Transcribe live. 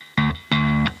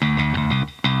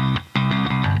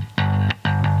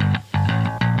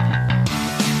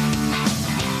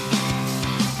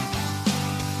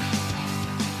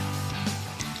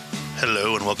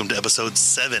and welcome to episode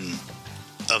 7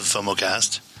 of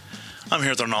FOMOcast. I'm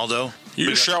here with Arnaldo.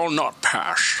 You shall not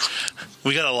pass.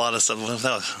 We got a lot of stuff.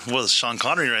 That was Sean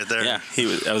Connery right there. Yeah,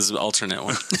 that was an alternate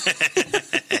one.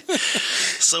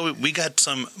 So we got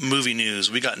some movie news.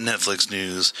 We got Netflix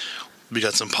news. We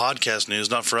got some podcast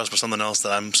news, not for us, but something else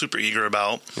that I'm super eager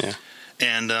about. Yeah.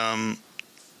 And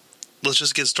let's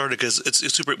just get started because it's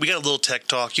super. We got a little tech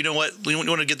talk. You know what? We want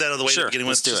to get that out of the way. Sure,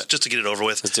 let's do it. Just to get it over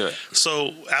with. Let's do it.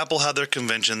 So Apple had their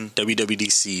convention.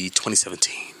 WWDC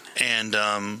 2017. And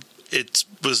it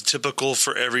was typical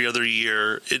for every other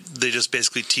year. They just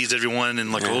basically teased everyone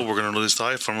and we're going to release the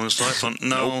iPhone.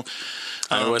 No. Nope.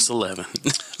 iOS 11.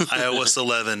 iOS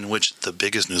 11, which the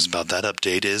biggest news about that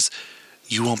update is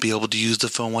you won't be able to use the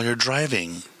phone while you're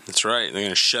driving. That's right. They're going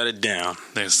to shut it down.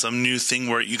 There's some new thing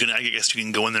where you can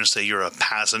go in there and say you're a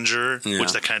passenger,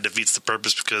 which that kind of defeats the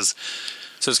purpose because...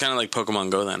 So it's kind of like Pokemon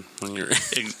Go then. When you're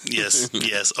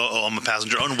Yes. Oh, I'm a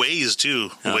passenger. On Waze, too.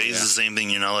 Waze is the same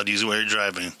thing. You're not allowed to use it while you're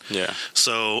driving. Yeah.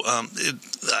 So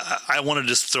I want to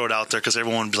just throw it out there because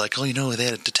everyone would be like, they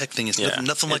had a tech thing. It's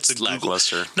nothing like the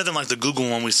lackluster. Nothing like the Google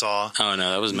one we saw. Oh,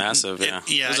 no. That was massive. Yeah.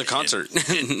 It was a concert.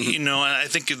 I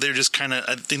think they're just kind of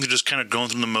going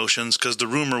through the motions because the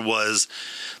rumor was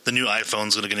the new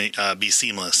iPhone's going to be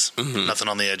seamless. Mm-hmm. Nothing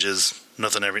on the edges.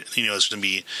 Nothing it's going to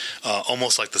be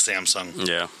almost like the Samsung.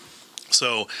 Yeah.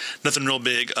 So nothing real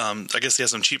big. I guess they have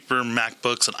some cheaper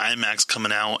MacBooks and iMacs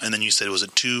coming out, and then you said was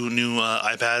it 2 new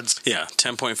iPads? Yeah,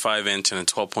 10.5 inch and a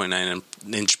 12.9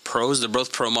 inch Pros. They're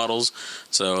both Pro models.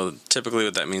 So typically,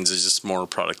 what that means is just more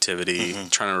productivity.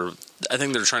 I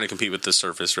think they're trying to compete with the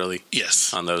Surface, really.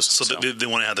 Yes, on those. So they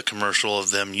want to have the commercial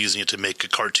of them using it to make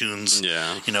cartoons.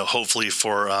 Yeah. Hopefully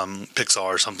for Pixar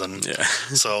or something. Yeah.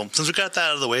 So since we got that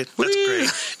out of the way, that's great.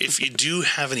 If you do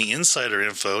have any insider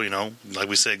info, like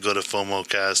we said, go to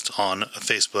FOMOcast on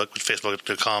Facebook,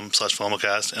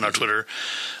 facebook.com/FOMOcast, and our Twitter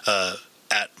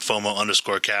at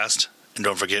FOMO_cast. And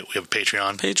don't forget, we have a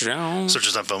Patreon. Search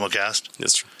us on FOMOcast.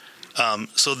 That's true.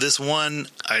 So this one,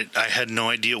 I had no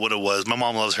idea what it was. My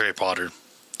mom loves Harry Potter.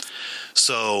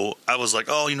 So I was like,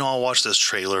 I'll watch this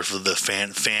trailer for the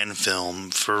fan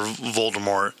film for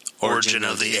Voldemort, Origin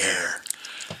of the Heir.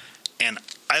 And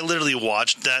I literally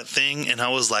watched that thing, and I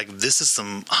was like, this is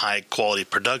some high-quality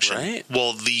production. Right?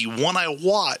 Well, the one I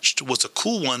watched was a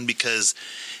cool one because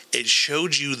it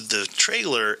showed you the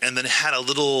trailer, and then it had a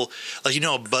little,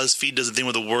 BuzzFeed does a thing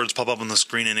where the words pop up on the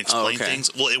screen and explain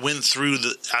things. Well, it went through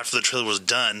after the trailer was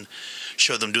done,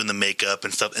 showed them doing the makeup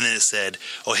and stuff, and then it said,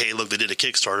 "Oh, hey, look, they did a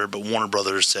Kickstarter, but Warner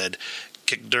Brothers said,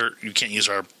 kick dirt, you can't use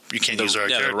our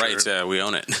character." The rights, we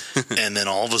own it. And then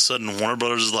all of a sudden, Warner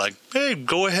Brothers is like, "Hey,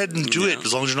 go ahead and do it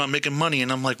as long as you're not making money." And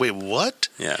I'm like, "Wait, what?"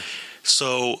 Yeah.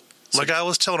 So I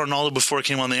was telling Arnaldo before it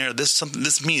came on the air, this to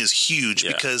me is huge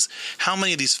because how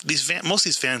many of most of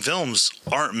these fan films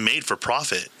aren't made for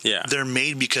profit. Yeah. They're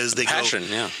made because they passion,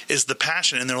 it's the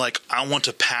passion, and they're like, I want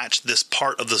to patch this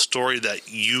part of the story that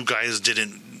you guys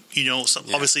didn't,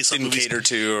 obviously some didn't movies cater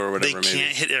to or whatever. They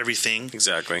can't hit everything.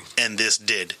 Exactly. And this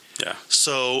did. Yeah.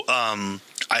 So,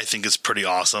 I think it's pretty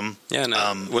awesome. Yeah, no.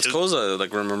 What's cool is,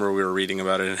 remember we were reading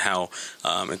about it and how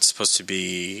it's supposed to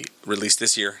be released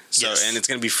this year. So, and it's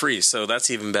going to be free, so that's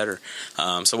even better.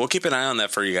 So we'll keep an eye on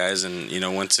that for you guys, and,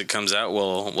 once it comes out,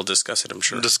 we'll discuss it, I'm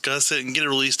sure. Discuss it and get a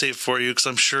release date for you, because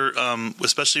I'm sure,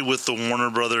 especially with the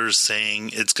Warner Brothers saying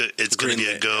it's going to be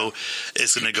a go,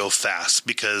 it's going to go fast,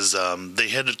 because they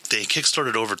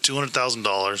kickstarted over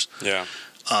 $200,000. Yeah.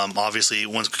 Obviously,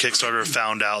 once Kickstarter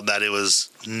found out that it was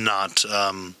not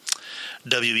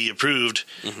WE approved,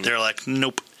 they're like,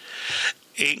 nope,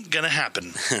 ain't gonna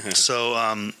happen. So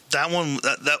that one,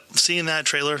 seeing that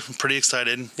trailer, I'm pretty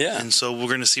excited. Yeah. And so we're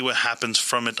gonna see what happens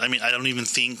from it. I mean, I don't even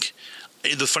think.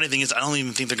 The funny thing is, I don't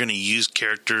even think they're gonna use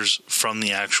characters from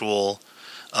the actual.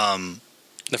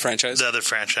 The franchise? The other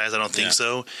franchise, I don't think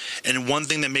so. And one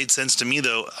thing that made sense to me,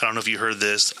 though, I don't know if you heard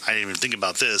this, I didn't even think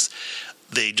about this.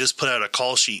 They just put out a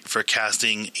call sheet for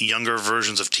casting younger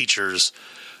versions of teachers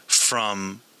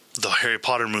from the Harry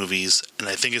Potter movies, and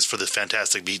I think it's for the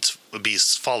Fantastic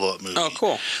Beasts follow-up movie. Oh,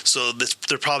 cool. So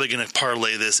they're probably going to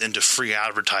parlay this into free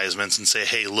advertisements and say,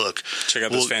 hey, look, check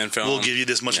out this fan film. We'll give you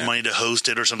this much money to host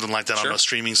it or something like that on a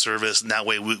streaming service, and that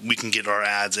way we can get our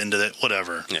ads into it,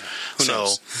 whatever. Yeah. Who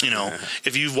knows?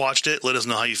 If you've watched it, let us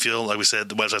know how you feel. Like we said,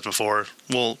 the websites before,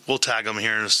 we'll tag them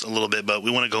here in a little bit, but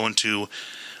we want to go into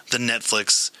the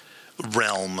Netflix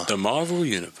realm. The Marvel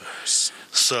Universe.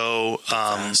 So,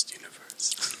 Vast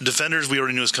universe. Defenders, we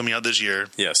already knew was coming out this year.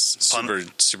 Yes.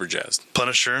 Super jazzed.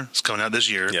 Punisher is coming out this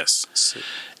year. Yes.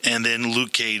 And then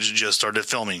Luke Cage just started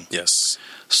filming. Yes.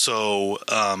 So,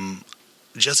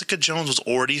 Jessica Jones was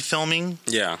already filming.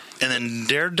 Yeah. And then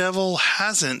Daredevil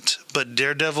hasn't, but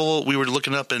Daredevil, we were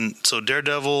looking up, and so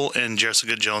Daredevil and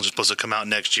Jessica Jones are supposed to come out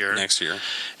next year.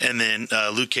 And then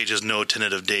Luke Cage has no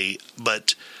tentative date.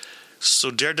 But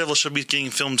so Daredevil should be getting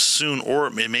filmed soon, or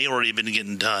it may already have been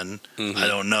getting done. Mm-hmm. I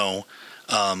don't know.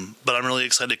 But I'm really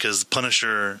excited because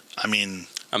Punisher, I mean...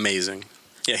 Amazing.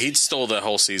 Yeah, he stole the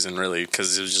whole season, really,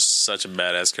 because it was just such a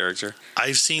badass character.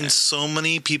 I've seen so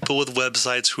many people with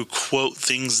websites who quote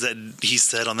things that he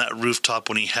said on that rooftop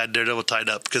when he had Daredevil tied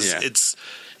up, because it's...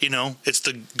 You know, it's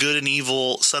the good and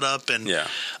evil setup, and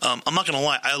I'm not going to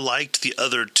lie, I liked the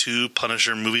other two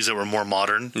Punisher movies that were more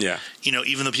modern. Yeah. You know,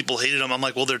 even though people hated them, I'm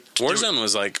like, well, Warzone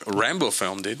was like a Rambo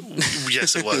film, dude.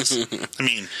 Yes, it was. I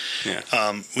mean,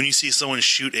 when you see someone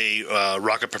shoot a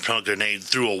rocket-propelled grenade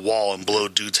through a wall and blow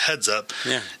dudes' heads up,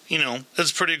 you know,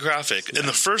 that's pretty graphic. And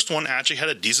the first one actually had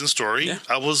a decent story. Yeah.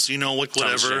 I was, you know, like,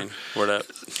 whatever. Word up.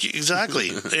 Exactly.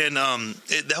 And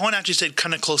that one actually stayed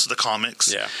kind of close to the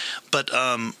comics. Yeah. But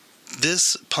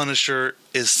this Punisher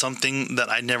is something that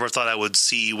I never thought I would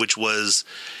see, which was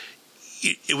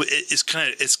it's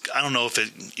kind of I don't know if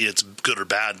it's good or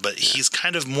bad, but he's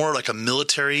kind of more like a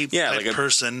military type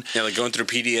person. Yeah, like going through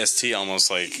PTSD almost,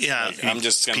 like I'm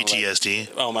just gonna PTSD.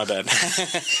 Like, oh my bad,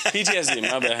 PTSD,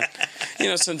 my bad. You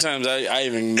know, sometimes I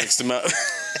even mixed them up.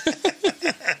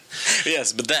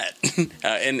 Yes, but that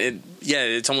and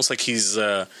it's almost like he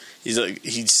snapped.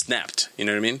 You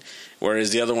know what I mean?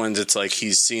 Whereas the other ones, it's like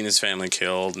he's seen his family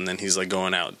killed, and then he's like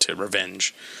going out to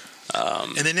revenge.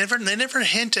 And they never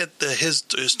hint at his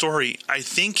story. I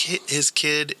think his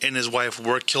kid and his wife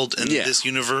were killed in this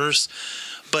universe,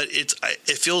 but it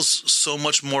feels so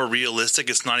much more realistic.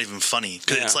 It's not even funny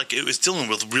because it's like it was dealing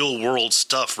with real world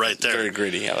stuff right there. Very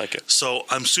gritty. I like it. So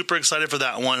I'm super excited for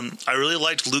that one. I really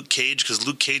liked Luke Cage because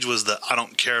Luke Cage was I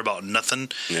don't care about nothing.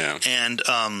 Yeah. And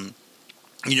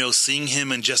you know, seeing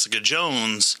him and Jessica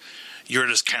Jones, you're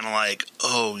just kind of like,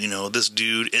 oh, you know, this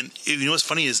dude. And you know what's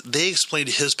funny is they explained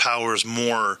his powers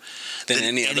more than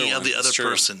any of the other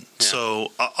person. Yeah.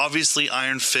 So obviously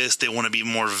Iron Fist, they want to be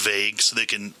more vague so they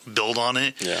can build on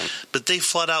it. Yeah. But they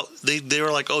flat out, they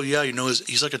were like, oh yeah, you know,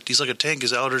 he's like a tank,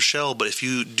 his outer shell, but if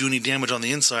you do any damage on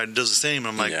the inside, it does the same. And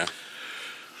I'm like,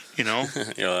 you know,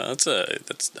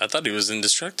 I thought he was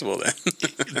indestructible then.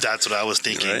 That's what I was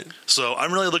thinking. Right? So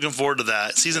I'm really looking forward to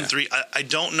that. Season 3, I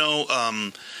don't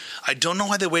know. I don't know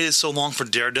why they waited so long for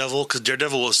Daredevil, because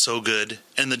Daredevil was so good,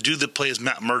 and the dude that plays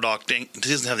Matt Murdock, he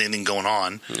doesn't have anything going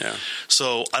on. Yeah.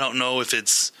 So I don't know if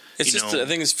it's. I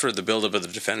think it's for the buildup of the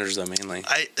Defenders, though, mainly.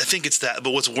 I think it's that. But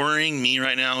what's worrying me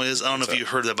right now is, I don't know if you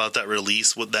heard about that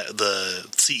release, what the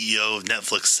CEO of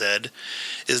Netflix said,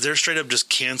 is they're straight up just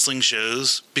canceling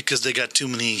shows because they got too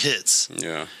many hits.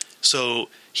 Yeah. So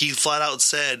he flat out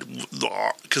said,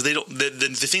 because they don't,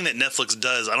 the thing that Netflix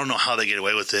does, I don't know how they get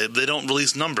away with it, they don't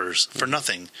release numbers for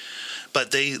nothing. But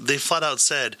they flat out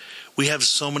said, we have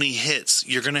so many hits,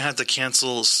 you're going to have to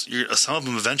cancel some of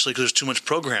them eventually because there's too much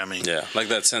programming. Yeah, like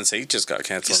that Sense8 just got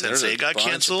canceled. Sense8 got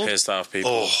canceled? Pissed off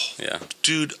people. Oh, yeah.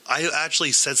 Dude, I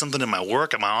actually said something in my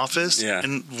work, at my office,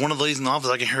 and one of the ladies in the office,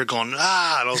 I can hear her going, and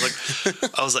I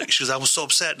was like, she goes, I was so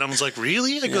upset. And I was like,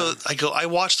 really? I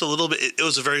watched a little bit. It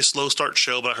was a very slow start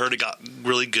show, but I heard it got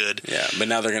really good. Yeah, but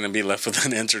now they're going to be left with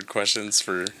unanswered questions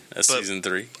for season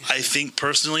 3. I think,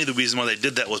 personally, the reason why they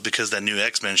did that was because that new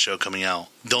X-Men show coming out.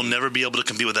 They'll never be able to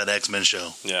compete with that X-Men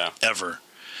show. Yeah. Ever.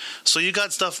 So you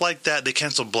got stuff like that. They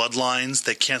canceled Bloodlines.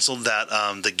 They canceled that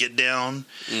the Get Down.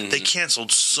 Mm-hmm. They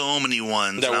canceled so many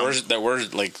ones that were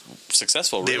like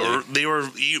successful. Really. They were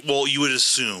well, you would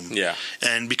assume. Yeah.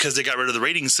 And because they got rid of the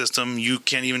rating system, you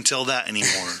can't even tell that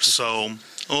anymore. So,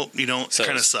 you know, it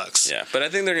kind of sucks. Yeah, but I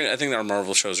think our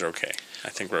Marvel shows are okay. I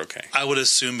think we're okay. I would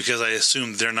assume, because I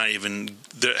assume they're not even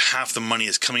half the money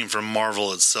is coming from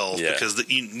Marvel itself, because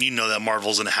you know that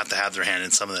Marvel's going to have their hand in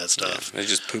some of that stuff. Yeah, they're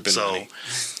just pooping money.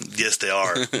 Yes, they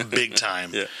are big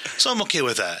time. Yeah. So I'm okay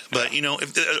with that. But you know,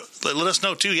 if let us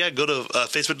know too. Yeah, go to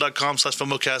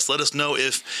facebook.com/FOMOcast. Let us know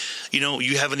if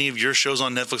you have any of your shows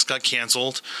on Netflix got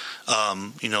canceled.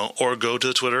 Or go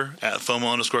to Twitter at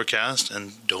FOMO_cast,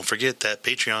 and don't forget that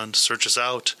Patreon. Search us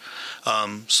out.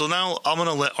 So now I'm going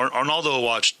to let Arnaldo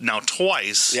watch now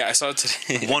twice. Yeah, I saw it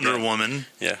today. Wonder Woman.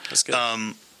 Yeah, that's good.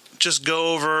 Just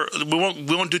go over.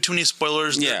 We won't do too many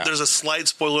spoilers. Yeah. There's a slight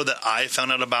spoiler that I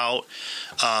found out about.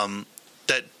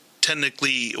 That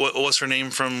technically, what's her name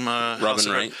from Robin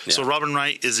Wright? Yeah. So Robin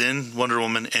Wright is in Wonder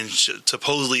Woman, and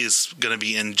supposedly is going to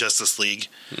be in Justice League.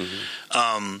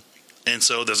 Mm-hmm. And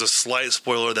so there's a slight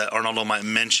spoiler that Arnaldo might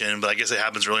mention, but I guess it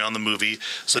happens early on in the movie.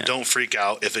 So don't freak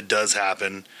out if it does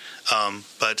happen.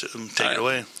 But take it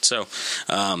away. So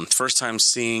first time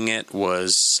seeing it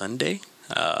was Sunday.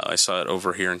 I saw it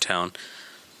over here in town.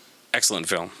 Excellent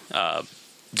film.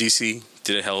 DC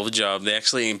did a hell of a job. They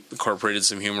actually incorporated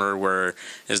some humor, where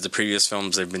as the previous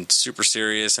films, they've been super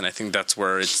serious, and I think that's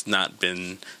where it's not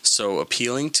been so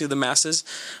appealing to the masses.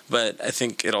 But I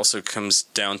think it also comes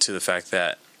down to the fact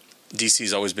that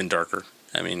DC's always been darker.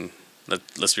 I mean,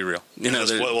 let's be real.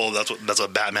 That's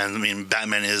what Batman. I mean,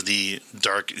 Batman is the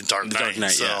Dark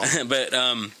Knight. So. Yeah. But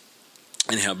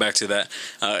anyhow, back to that.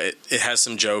 It has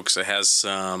some jokes. It has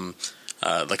some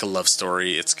like a love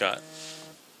story. It's got.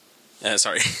 It's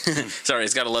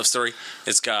got a love story.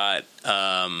 It's got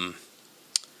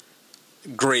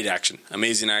great action,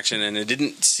 amazing action, and it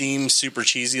didn't seem super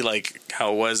cheesy like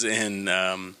how it was in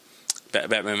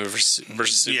Batman versus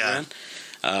Superman.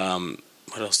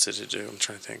 What else did it do? I'm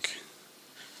trying to think.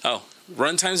 Oh,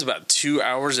 runtime's about 2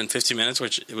 hours and 50 minutes,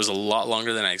 which it was a lot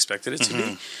longer than I expected it to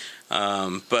be.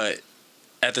 But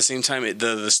at the same time,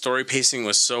 the story pacing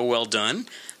was so well done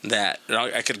that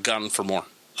I could have gotten for more.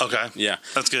 Okay. Yeah.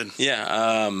 That's good.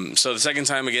 Yeah. So the second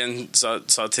time, again, saw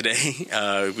it today.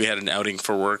 We had an outing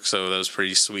for work, so that was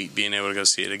pretty sweet being able to go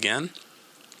see it again.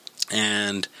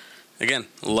 And again,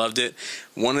 loved it.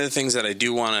 One of the things that I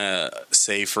do want to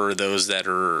say for those that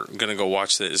are going to go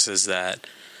watch this is that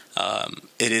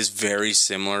it is very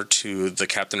similar to the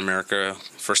Captain America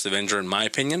First Avenger, in my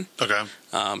opinion. Okay.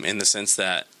 In the sense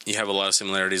that you have a lot of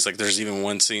similarities. Like, there's even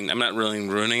one scene, I'm not really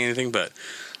ruining anything, but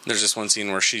there's this one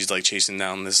scene where she's like chasing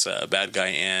down this bad guy,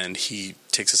 and he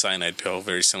takes a cyanide pill,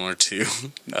 very similar to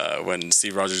when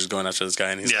Steve Rogers is going after this guy,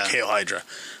 and he's like, "Hail Hydra,"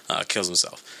 kills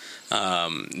himself.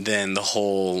 Then the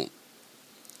whole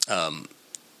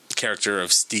character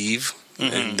of Steve,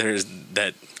 and there's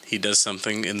that he does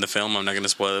something in the film. I'm not going to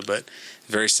spoil it, but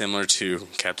very similar to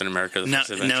Captain America.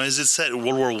 Now, is it set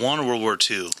World War I or World War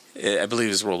II? I believe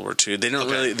it's World War II. They don't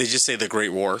really. They just say the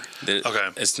Great War.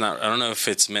 It's not. I don't know if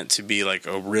it's meant to be like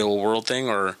a real world thing,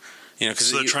 or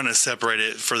because they're trying to separate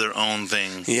it for their own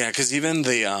thing. Yeah, because even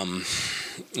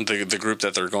the group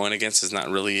that they're going against is not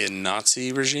really a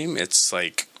Nazi regime. It's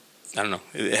like, I don't know.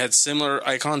 It had similar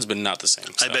icons, but not the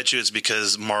same. So. I bet you it's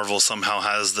because Marvel somehow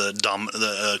has the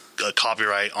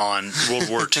copyright on World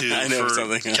War II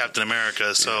for Captain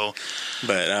America. So,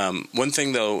 but one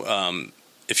thing though,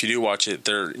 if you do watch it,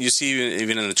 you see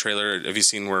even in the trailer. Have you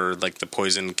seen where like the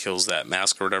poison kills that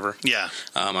mask or whatever? Yeah.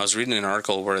 I was reading an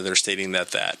article where they're stating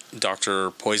that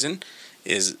Dr. Poison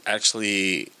is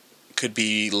actually could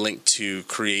be linked to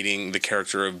creating the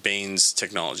character of Bane's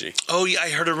technology. Oh, yeah,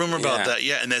 I heard a rumor about that.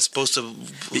 Yeah, and that's supposed to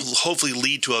hopefully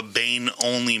lead to a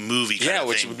Bane-only movie kind of thing.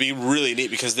 Which would be really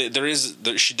neat, because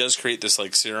she does create this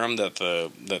like serum that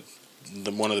the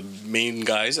one of the main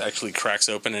guys actually cracks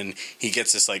open, and he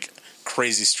gets this like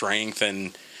crazy strength,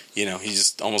 and he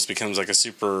just almost becomes like a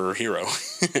superhero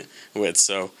with.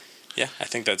 So yeah, I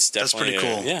think that's definitely pretty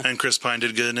cool. Yeah, and Chris Pine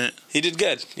did good in it. He did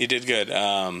good.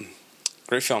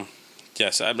 Great film.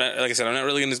 Yes, like I said, I'm not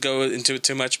really going to go into it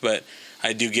too much, but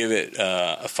I do give it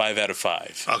a 5 out of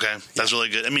 5. Okay, that's really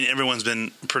good. I mean, everyone's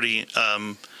been pretty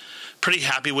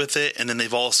happy with it, and then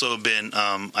they've also been.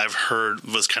 I've heard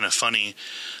was kind of funny.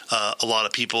 A lot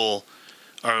of people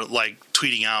are like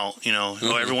tweeting out,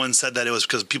 everyone said that it was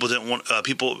because people didn't want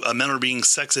men were being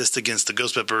sexist against the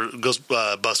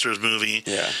Ghostbusters movie.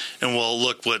 Yeah, and well,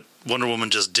 look what Wonder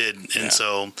Woman just did, and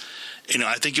so.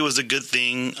 I think it was a good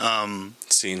thing.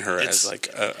 Seeing her as like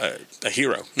a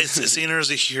hero. It's seeing her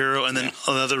as a hero. And then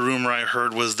another rumor I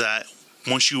heard was that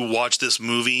once you watch this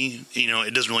movie,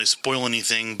 it doesn't really spoil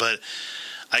anything, but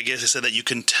I guess they said that you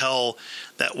can tell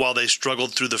that while they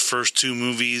struggled through the first two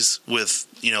movies with,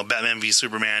 Batman v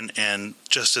Superman and not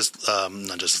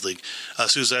Justice League,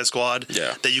 Suicide Squad,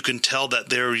 that you can tell that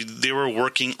they were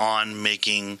working on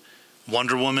making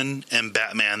Wonder Woman and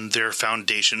Batman their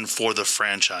foundation for the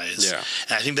franchise. Yeah.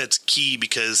 And I think that's key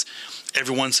because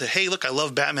everyone said, hey, look, I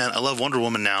love Batman. I love Wonder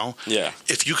Woman now. Yeah.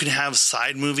 If you can have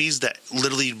side movies that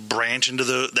literally branch into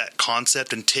that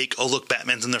concept and take, oh, look,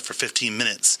 Batman's in there for 15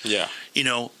 minutes. Yeah.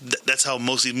 That's how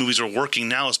most of these movies are working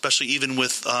now, especially even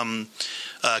with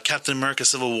Captain America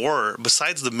Civil War.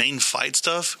 Besides the main fight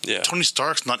stuff, Tony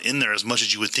Stark's not in there as much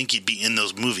as you would think he'd be in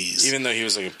those movies. Even though he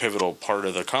was like a pivotal part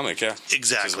of the comic, yeah.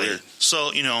 Exactly.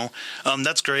 So,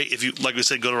 that's great. If you, like we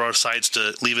said, go to our sites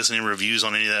to leave us any reviews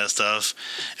on any of that stuff.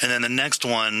 And then the next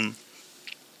one,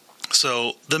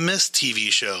 so the Mist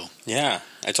TV show. Yeah.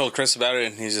 I told Chris about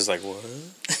it, and he's just like, what?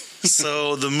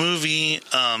 So the movie,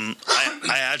 I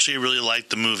actually really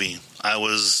liked the movie. I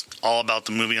was all about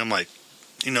the movie. I'm like,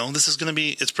 this is going to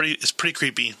be, it's pretty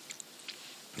creepy.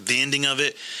 The ending of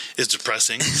it is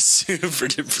depressing. Super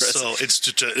depressing. So it's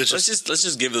just let's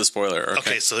just give the spoiler.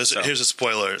 Okay, so here's a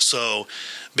spoiler. So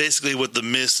basically what The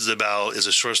Mist is about is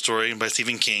a short story by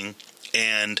Stephen King,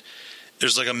 and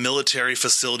there's like a military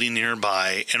facility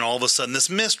nearby, and all of a sudden this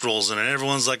mist rolls in, and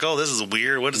everyone's like, "Oh, this is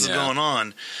weird. What is going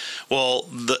on?" Well,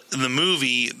 the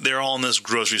movie, they're all in this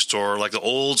grocery store, like the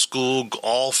old school,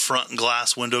 all front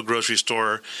glass window grocery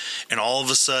store, and all of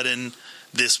a sudden,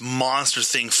 this monster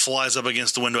thing flies up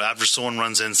against the window after someone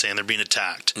runs in saying they're being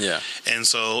attacked. Yeah. And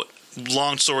so,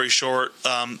 long story short,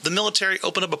 the military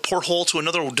opened up a porthole to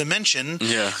another dimension,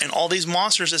 and all these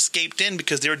monsters escaped in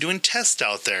because they were doing tests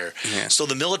out there. Yeah. So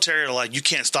the military are like, you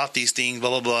can't stop these things, blah,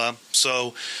 blah, blah.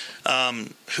 So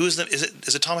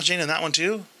is it Thomas Jane in that one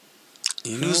too?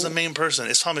 Who's the main person?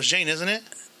 It's Thomas Jane, isn't it?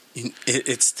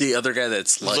 It's the other guy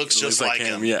that's looks just like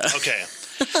him. Yeah. Okay.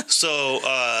 So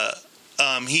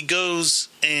he goes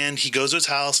to his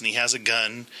house and he has a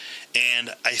gun, and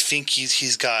I think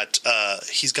he's got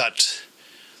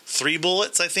 3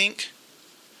 bullets, I think.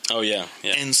 Oh yeah.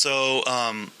 And so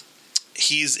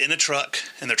he's in a truck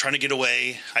and they're trying to get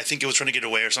away. I think it was trying to get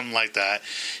away or something like that.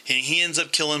 And he ends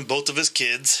up killing both of his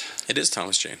kids. It is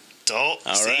Thomas Jane. All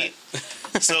right.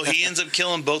 So he ends up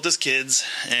killing both his kids,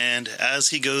 and as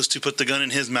he goes to put the gun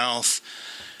in his mouth,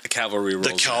 the cavalry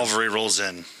rolls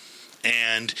in.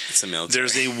 And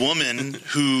there's a woman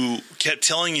who kept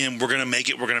telling him, we're going to make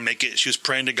it. She was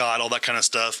praying to God, all that kind of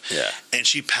stuff. Yeah. And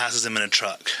she passes him in a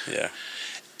truck. Yeah.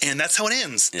 And that's how it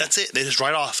ends. Yeah. That's it. They just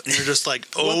ride off. And you're just like,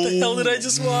 oh, what the hell did I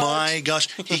just watch? My gosh.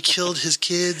 He killed his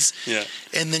kids. Yeah.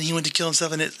 And then he went to kill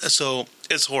himself. And so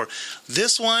it's horror.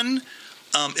 This one,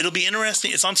 it'll be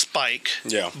interesting. It's on Spike.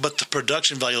 Yeah. But the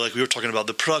production value, like we were talking about,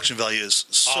 the production value is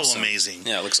so amazing.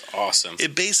 Yeah, it looks awesome.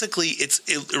 It basically,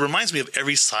 it reminds me of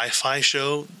every sci-fi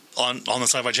show on the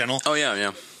Sci-Fi Channel. Oh,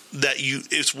 yeah. That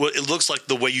it looks like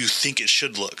the way you think it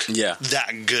should look. Yeah.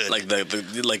 That good. Like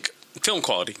the film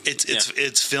quality.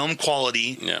 It's film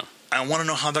quality. Yeah. I want to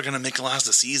know how they're going to make it last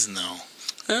a season, though.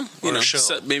 Yeah, or a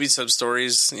show. Maybe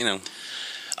sub-stories,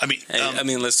 I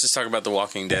mean, let's just talk about The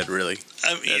Walking Dead, really.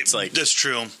 That's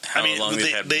true.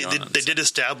 They did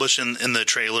establish in the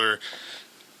trailer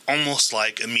almost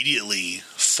like immediately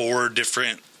 4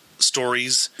 different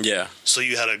stories. Yeah. So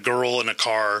you had a girl in a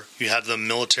car, you had the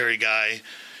military guy,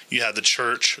 you had the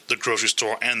church, the grocery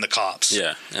store, and the cops.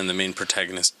 Yeah, and the main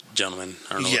protagonist gentleman.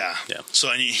 I don't know. Yeah. So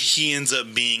he ends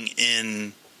up being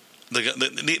in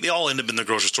they all end up in the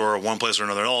grocery store or one place or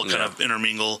another. They all kind of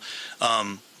intermingle.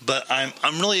 But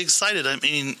I'm really excited. I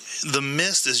mean, The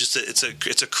Mist is just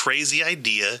it's a crazy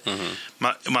idea.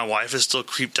 Mm-hmm. My wife is still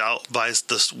creeped out by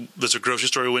this. There's a grocery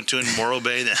store we went to in Morro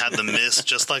Bay that had the mist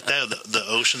just like that. The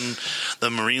ocean,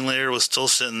 the marine layer was still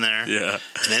sitting there. Yeah,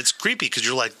 and it's creepy because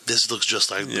you're like, this looks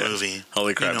just like the movie.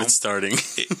 Holy crap! It's starting.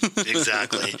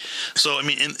 Exactly. So I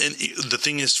mean, and the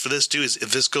thing is for this too is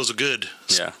if this goes good,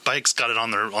 Spike's got it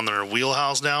on their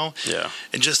wheelhouse now. Yeah,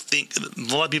 and just think,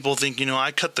 a lot of people think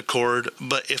I cut the cord,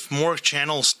 but if more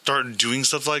channels start doing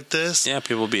stuff like this,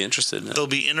 people will be interested in it. They'll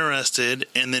be interested,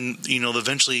 and then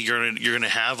eventually you're gonna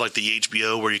have like the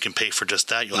HBO where you can pay for just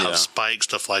that. You'll have Spike,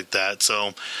 stuff like that.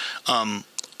 So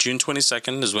June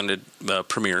 22nd is when it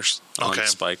premieres on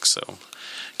Spike. So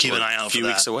keep an eye out for that. A few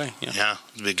weeks away. Yeah,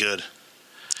 it'll be good.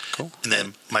 Cool. And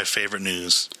then my favorite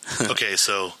news. Okay,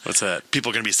 so what's that? People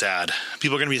are gonna be sad.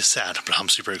 But I'm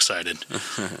super excited.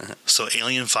 So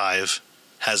Alien 5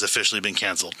 has officially been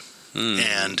canceled.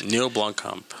 And Neil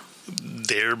Blomkamp,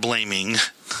 they're blaming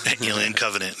Alien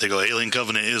Covenant. They go, Alien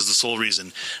Covenant is the sole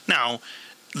reason. Now,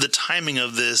 the timing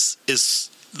of this is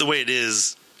the way it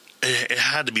is. It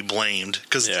had to be blamed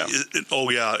because,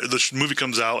 the movie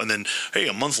comes out and then, hey,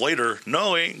 a month later,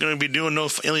 no, ain't going to be doing no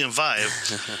Alien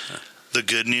 5. The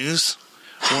good news,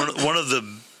 one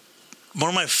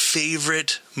of my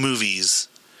favorite movies,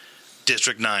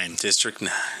 District 9.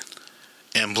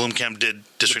 And Blomkamp did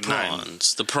District 9.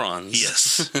 The prawns.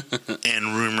 Yes.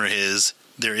 And rumor is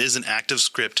there is an active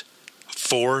script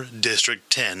for District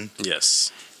 10.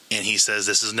 Yes. And he says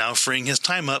this is now freeing his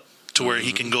time up to where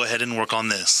he can go ahead and work on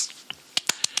this.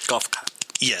 Golf clap.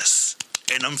 Yes.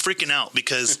 And I'm freaking out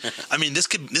because, I mean, this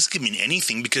could mean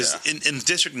anything because in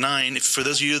District 9, for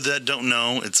those of you that don't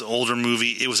know, it's an older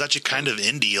movie. It was actually kind of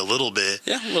indie a little bit.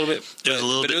 Yeah, a little bit.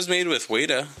 It was made with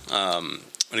Weta.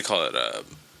 What do you call it?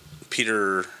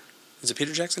 Is it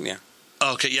Peter Jackson? Yeah.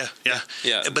 Okay. Yeah.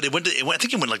 But it went. I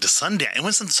think it went like to Sundance. It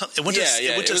went to some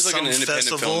like an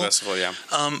independent film festival. Yeah.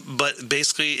 But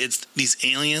basically, it's these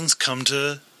aliens come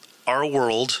to Our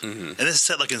World, and this is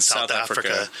set like in South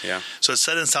Africa. Yeah. So it's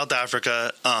set in South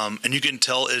Africa, and you can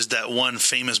tell is that one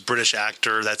famous British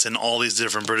actor that's in all these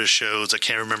different British shows. I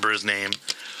can't remember his name,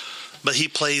 but he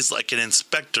plays like an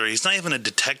inspector. He's not even a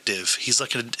detective. He's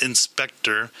like an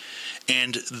inspector,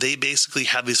 and they basically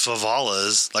have these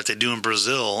favelas like they do in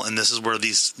Brazil, and this is where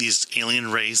these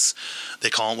alien race, they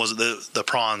call them, the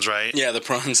prawns, right? Yeah, the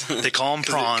prawns. They call them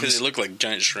prawns. Because they look like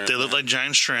giant shrimp. They look like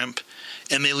giant shrimp.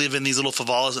 And they live in these little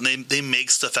favelas, and they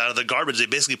make stuff out of the garbage. They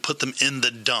basically put them in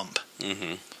the dump.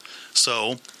 Mm-hmm.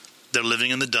 So they're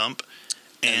living in the dump,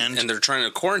 and they're trying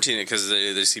to quarantine it because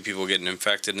they see people getting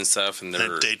infected and stuff, and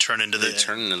they turn into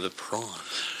the prawn.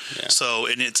 Yeah. So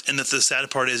the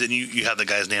sad part is, and you have the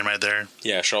guy's name right there.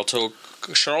 Yeah,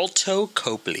 Sharlto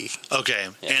Copley. Okay,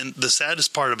 yeah. And the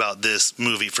saddest part about this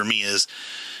movie for me is,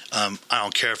 I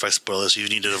don't care if I spoil this. You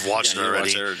need to have watched it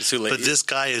already. It's too late. But this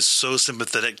guy is so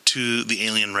sympathetic to the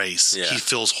alien race. Yeah. He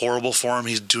feels horrible for him.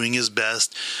 He's doing his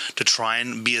best to try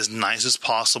and be as nice as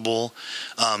possible.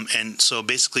 And so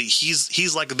basically,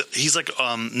 he's like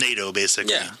NATO.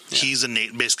 Basically, yeah. He's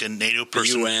basically a NATO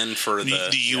person. The UN for the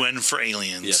UN for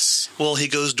aliens. Yes. Well, he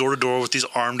goes door to door with these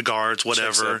armed guards, whatever.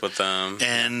 Checks up with them.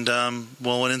 And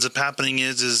what ends up happening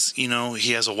is he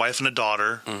has a wife and a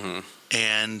daughter,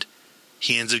 and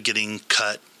he ends up getting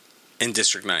cut in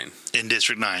District 9.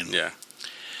 Yeah.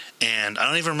 And I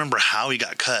don't even remember how he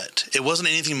got cut. It wasn't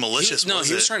anything malicious.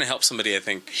 He was trying to help somebody, I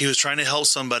think. He was trying to help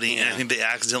somebody, and I think they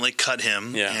accidentally cut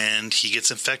him, yeah. And he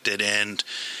gets infected. And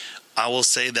I will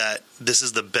say that this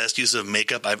is the best use of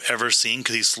makeup I've ever seen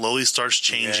because he slowly starts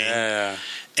changing. Yeah.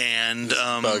 And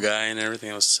bug eye and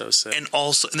everything was so sick. And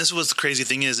also, and this was the crazy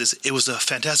thing is it was a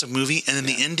fantastic movie, and then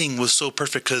the ending was so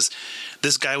perfect because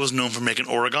this guy was known for making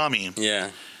origami.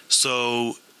 Yeah.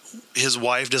 So his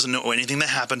wife doesn't know anything that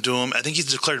happened to him. I think he's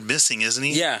declared missing, isn't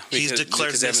he? Yeah, he's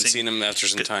declared missing. They haven't seen him after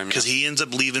some time. Because he ends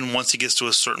up leaving once he gets to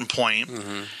a certain point.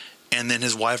 Mm-hmm. And then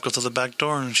his wife goes to the back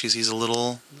door, and she sees a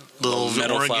little metal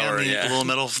origami, flower, a little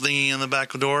metal thingy in the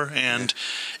back door, and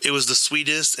it was the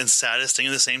sweetest and saddest thing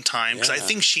at the same time. Because I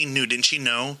think she knew, didn't she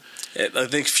know? I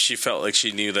think she felt like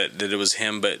she knew that it was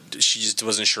him, but she just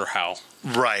wasn't sure how.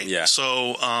 Right. Yeah.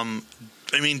 So,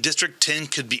 District 10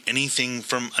 could be anything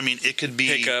from, it could be...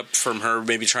 Pick up from her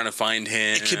maybe trying to find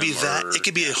him. It could be that. It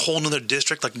could be a whole nother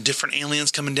district, like different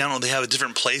aliens coming down, or they have a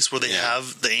different place where they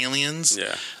have the aliens.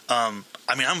 Yeah.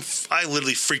 I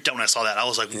literally freaked out when I saw that. I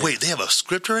was like, wait, they have a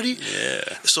script already? Yeah.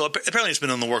 So apparently it's been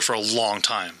in the works for a long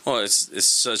time. Well, it's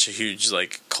such a huge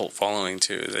cult following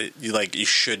too. You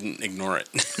shouldn't ignore it.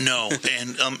 No,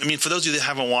 and for those of you that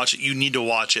haven't watched it, you need to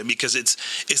watch it because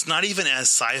it's not even as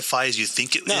sci-fi as you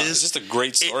think it is. It's just a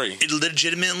great story. It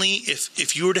legitimately,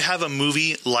 if you were to have a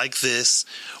movie like this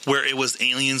where it was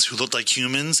aliens who looked like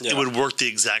humans, it would work the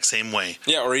exact same way.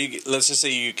 Yeah, or let's just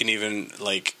say you can even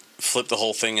flip the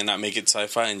whole thing and not make it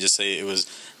sci-fi and just say it was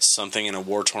something in a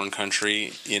war-torn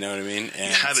country, you know what I mean?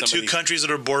 And have it two countries that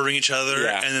are bordering each other,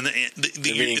 and then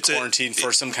they're being quarantined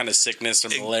for some kind of sickness or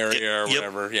malaria or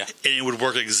whatever. Yeah, and it would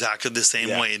work exactly the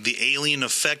same way. The alien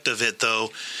effect of it, though,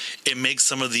 it makes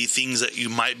some of the things that you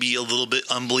might be a little bit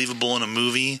unbelievable in a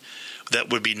movie that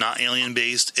would be not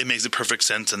alien-based. It makes perfect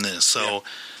sense in this. So,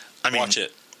 watch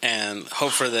it and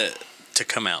hope for that to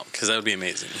come out because that would be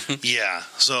amazing. Yeah.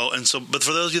 But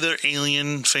for those of you that are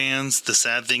Alien fans, the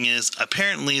sad thing is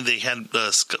apparently they had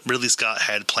Ridley Scott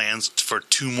had plans for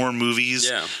 2 more movies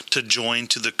to join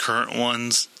to the current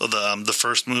ones, the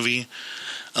first movie.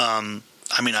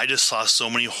 I just saw so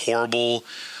many horrible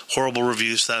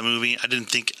reviews to that movie. I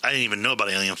didn't even know about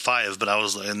Alien 5, but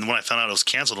and when I found out it was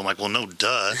canceled, I'm like, well, no,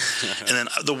 duh. And then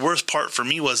the worst part for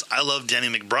me was I love Danny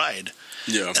McBride.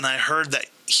 Yeah. And I heard that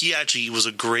he actually was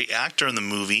a great actor in the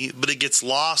movie, but it gets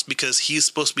lost because he's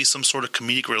supposed to be some sort of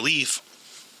comedic relief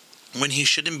when he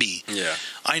shouldn't be. Yeah.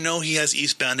 I know he has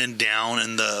Eastbound and Down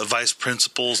and the Vice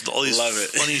Principals, all these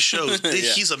funny shows.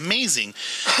 He's amazing.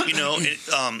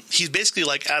 He's basically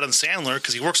like Adam Sandler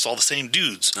because he works with all the same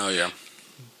dudes. Oh, yeah.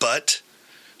 But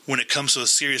when it comes to a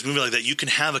serious movie like that, you can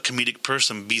have a comedic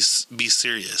person be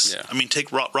serious. Yeah.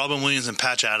 Take Robin Williams and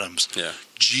Patch Adams. Yeah.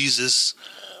 Jesus,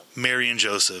 Mary and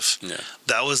Joseph. Yeah.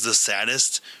 That was the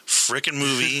saddest freaking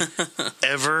movie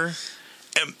ever.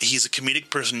 And he's a comedic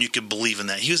person. You could believe in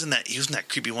that. He was in that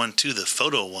creepy one too, the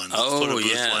photo one. Photo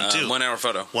booth one too. 1 hour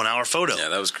photo. 1 hour photo. Yeah,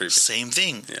 that was creepy. Same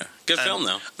thing. Yeah, good film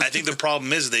though. I think the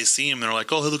problem is they see him and they're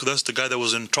like, "Oh, hey, look, that's the guy that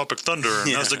was in Tropic Thunder,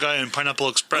 and that's the guy in Pineapple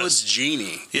Express." Oh, it's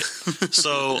Genie. Yeah.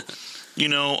 So,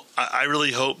 I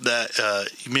really hope that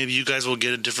maybe you guys will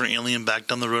get a different Alien back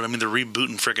down the road. I mean, they're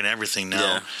rebooting freaking everything now.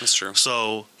 Yeah, that's true.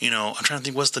 So, I'm trying to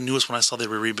think, what's the newest one I saw they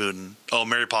were rebooting? Oh,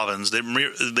 Mary Poppins.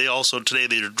 They also, today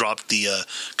they dropped the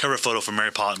cover photo for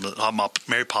Mary Poppins.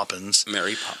 Mary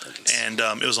Poppins. And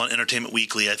it was on Entertainment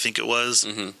Weekly, I think it was.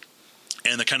 Mm-hmm.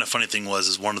 And the kind of funny thing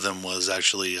is one of them was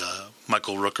actually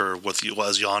Michael Rooker was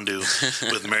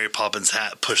Yondu with Mary Poppins'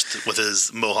 hat pushed with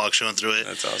his mohawk showing through it.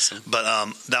 That's awesome.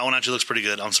 But that one actually looks pretty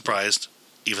good. I'm surprised,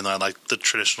 even though I like the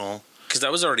traditional. Because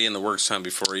that was already in the works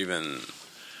before even.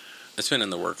 It's been in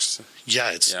the works.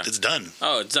 Yeah, it's done.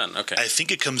 Oh, it's done. Okay. I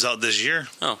think it comes out this year.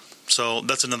 Oh. So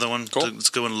that's another one. Cool. It's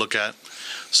a good one to look at.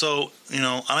 So,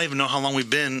 I don't even know how long we've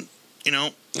been, we've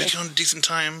been on a decent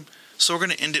time. So we're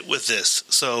going to end it with this.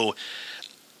 So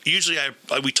usually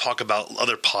we talk about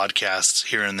other podcasts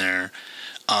here and there.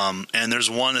 And there's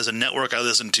one as a network I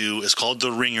listen to. It's called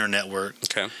The Ringer Network.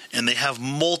 Okay. And they have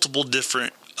multiple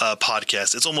different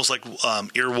podcasts. It's almost like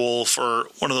Earwolf or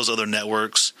one of those other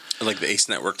networks. Like the Ace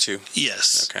Network too?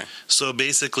 Yes. Okay. So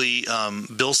basically,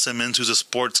 Bill Simmons, who's a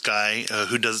sports guy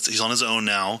he's on his own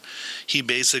now, he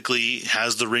basically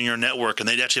has the Ringer Network, and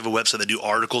they actually have a website that do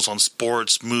articles on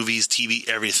sports, movies, TV,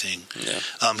 everything. Yeah.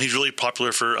 He's really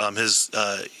popular for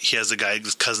he has a guy,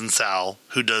 his cousin Sal,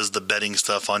 who does the betting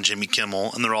stuff on Jimmy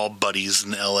Kimmel, and they're all buddies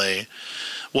in L.A.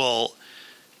 Well,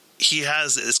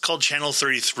 it's called Channel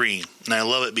 33, and I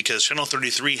love it because Channel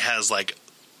 33 has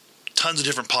tons of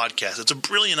different podcasts. It's a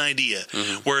brilliant idea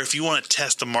where if you want to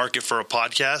test the market for a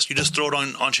podcast, you just throw it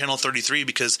on Channel 33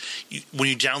 because when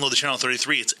you download the Channel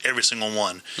 33, it's every single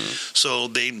one. So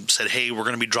they said, hey, we're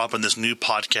going to be dropping this new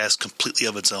podcast completely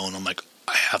of its own. I'm like,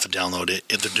 I have to download it.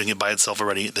 If they're doing it by itself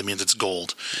already, that means it's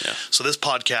gold. Yeah. So this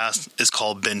podcast is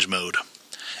called Binge Mode.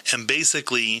 And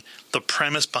basically, the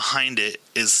premise behind it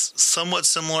is somewhat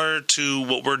similar to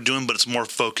what we're doing, but it's more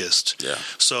focused. Yeah.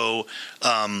 So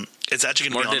it's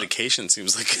actually going to be more dedication.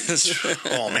 Seems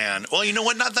like. Oh man! Well, you know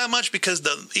what? Not that much because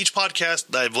each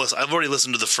podcast I've already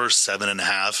listened to the first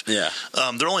 7.5. Yeah.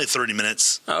 They're only 30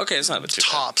 minutes. Oh, okay, it's not too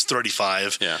tops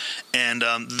 35. Yeah. And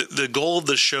the goal of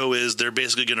the show is they're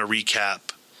basically going to recap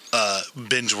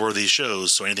binge-worthy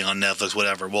shows, so anything on Netflix,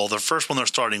 whatever. Well, the first one they're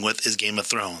starting with is Game of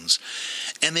Thrones.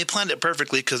 And they planned it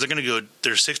perfectly because they're going to go,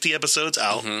 there's 60 episodes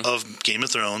out of Game of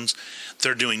Thrones.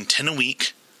 They're doing 10 a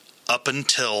week up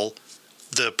until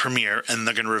the premiere, and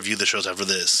they're going to review the shows after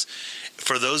this.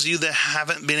 For those of you that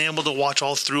haven't been able to watch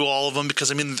through all of them,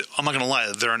 because, I'm not going to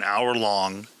lie, they're an hour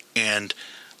long, and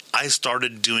I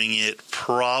started doing it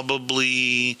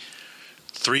probably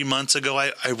 3 months ago.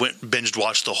 I binged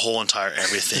watched the whole entire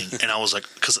everything, and I was like,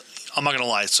 because I'm not going to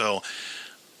lie, so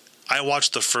I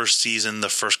watched the first season, the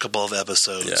first couple of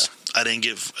episodes. Yeah. I didn't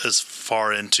get as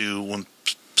far into when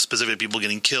specific people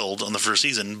getting killed on the first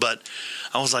season, but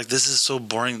I was like, this is so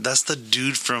boring. That's the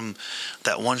dude from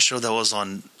that one show that was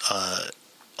on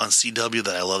CW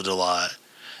that I loved a lot,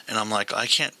 and I'm like, I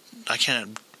can't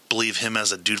believe him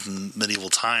as a dude from medieval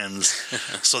times,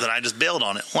 so then I just bailed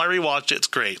on it. Well, I rewatched it. It's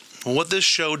great. What this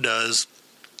show does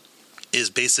is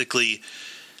basically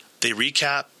they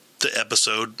recap the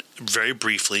episode very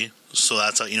briefly. So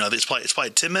that's it's probably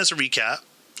 10 minutes of recap.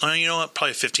 You know what?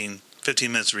 Probably 15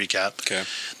 minutes of recap. Okay.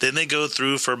 Then they go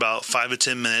through for about 5 to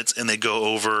 10 minutes and they go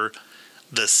over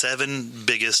the 7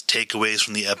 biggest takeaways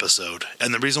from the episode.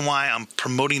 And the reason why I'm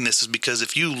promoting this is because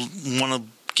if you want to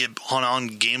get on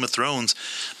Game of Thrones,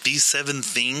 these 7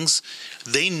 things,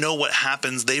 they know what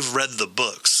happens. They've read the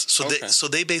books. So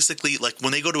they basically,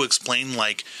 when they go to explain,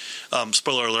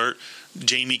 spoiler alert,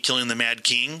 Jaime killing the Mad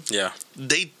King. Yeah.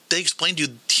 They explained to you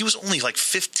he was only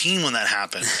 15 when that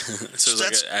happened. So it was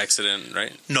like an accident,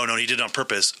 right? No, he did it on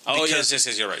purpose. Oh,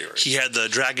 yes, you're right. He had the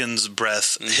dragon's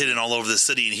breath hidden all over the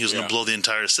city, and he was going to blow the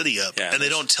entire city up. Yeah, and they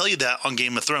don't tell you that on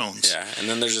Game of Thrones. Yeah, and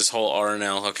then there's this whole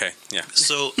RNL. Okay, yeah.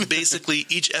 So basically,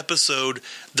 each episode,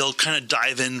 they'll kind of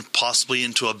dive in possibly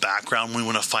into a background when we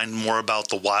want to find more about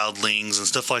the wildlings and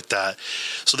stuff like that.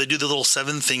 So they do the little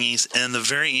 7 thingies, and in the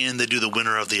very end, they do the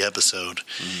winner of the episode.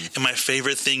 And my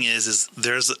favorite thing is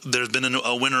there's been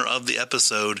a winner of the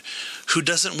episode who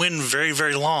doesn't win very,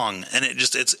 very long, and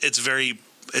it's very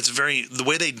the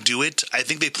way they do it. I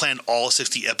think they planned all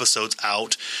 60 episodes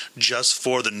out just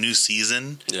for the new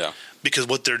season. Yeah, because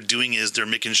what they're doing is they're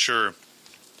making sure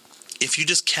if you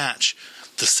just catch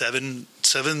the seven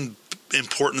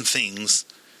important things,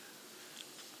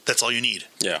 that's all you need.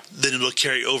 Yeah. Then it'll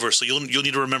carry over. So you'll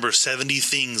need to remember 70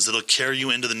 things that'll carry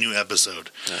you into the new episode.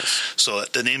 Nice. So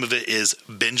the name of it is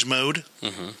Binge Mode.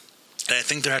 And I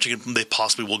think they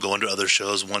possibly will go into other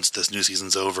shows once this new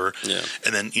season's over. Yeah.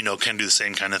 And then, can do the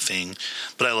same kind of thing.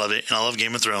 But I love it. And I love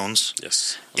Game of Thrones.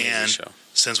 Yes. And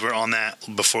since we're on that,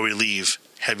 before we leave,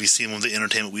 have you seen what the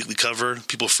Entertainment Weekly cover?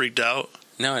 People freaked out?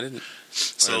 No, I didn't.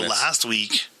 So last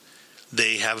week,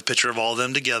 they have a picture of all of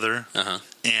them together. Uh-huh.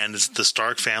 And it's the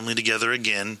Stark family together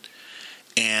again.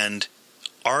 And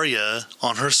Arya,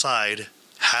 on her side,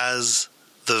 has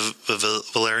the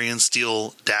Valyrian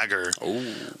steel dagger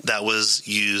that was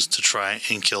used to try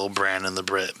and kill Bran in the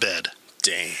bed.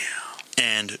 Damn.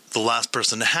 And the last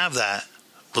person to have that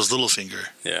was Littlefinger.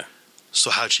 Yeah.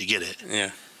 So how'd she get it?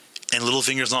 Yeah. And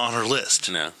Littlefinger's not on her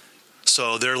list. No.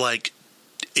 So they're like,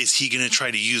 is he going to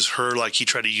try to use her like he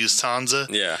tried to use Sansa?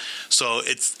 Yeah. So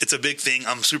it's a big thing.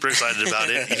 I'm super excited about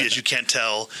it, as you can't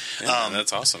tell. Yeah,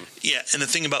 that's awesome. Yeah, and the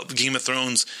thing about Game of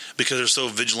Thrones, because they're so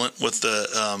vigilant with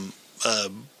the I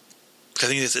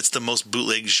think it's the most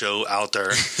bootleg show out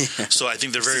there. So I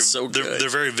think they're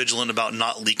very vigilant about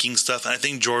not leaking stuff. And I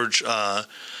think George R.R.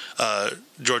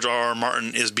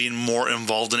 Martin is being more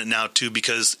involved in it now too,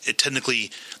 because technically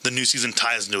the new season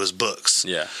ties into his books.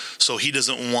 Yeah. So he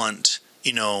doesn't want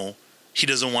any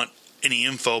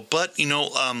info. But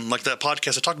like that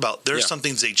podcast I talked about, there's some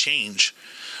things they change,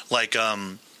 like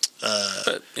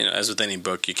but as with any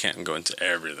book, you can't go into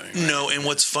everything. Right? No, and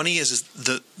what's funny is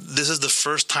this is the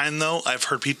first time though I've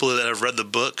heard people that have read the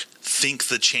book think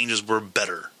the changes were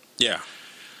better. Yeah,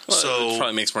 well, so it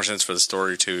probably makes more sense for the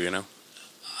story too.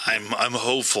 I'm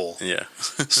hopeful. Yeah.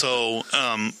 So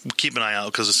keep an eye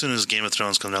out, because as soon as Game of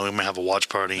Thrones comes out, we might have a watch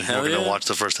party. Hell we're going to watch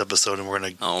the first episode, and we're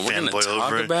going to fanboy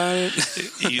over it. About it.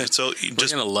 We're going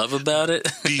to love about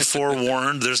it. Be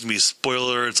forewarned. There's going to be a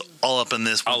spoiler. It's all up in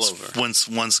this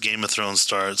once Game of Thrones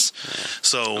starts. Yeah.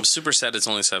 So I'm super sad it's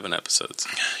only 7 episodes.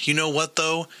 You know what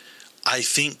though? I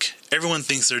think everyone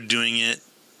thinks they're doing it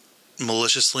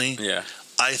maliciously. Yeah.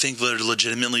 I think they're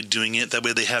legitimately doing it. That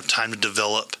way they have time to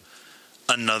develop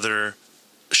another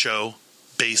show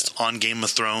based on Game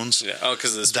of Thrones. Yeah. Oh,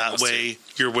 because that way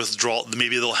your withdrawal.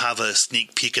 Maybe they'll have a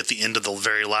sneak peek at the end of the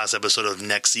very last episode of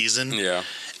next season. Yeah.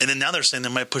 And then now they're saying they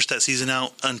might push that season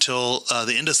out until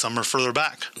the end of summer, further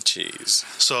back. Jeez.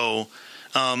 So,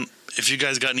 if you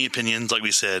guys got any opinions, like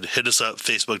we said, hit us up,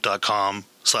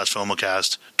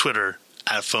 facebook.com/FOMOcast, Twitter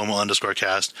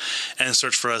 @FOMO_cast, and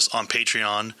search for us on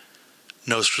Patreon.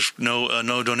 No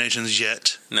donations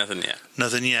yet. Nothing yet.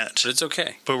 But it's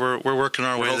okay. But we're working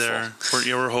our way there.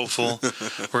 We're hopeful.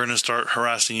 We're going to start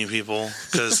harassing you people,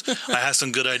 because I have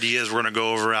some good ideas we're going to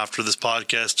go over after this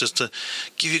podcast, just to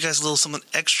give you guys a little something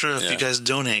extra if you guys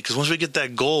donate. Because once we get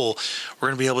that goal, we're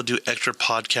going to be able to do extra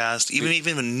podcasts,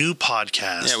 even a new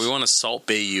podcast. Yeah, we want to Salt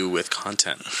Bay you with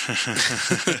content.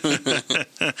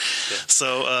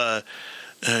 So,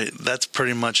 that's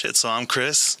pretty much it. So I'm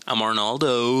Chris. I'm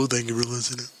Arnaldo. Thank you for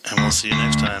listening. And we'll see you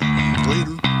next time.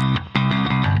 Later.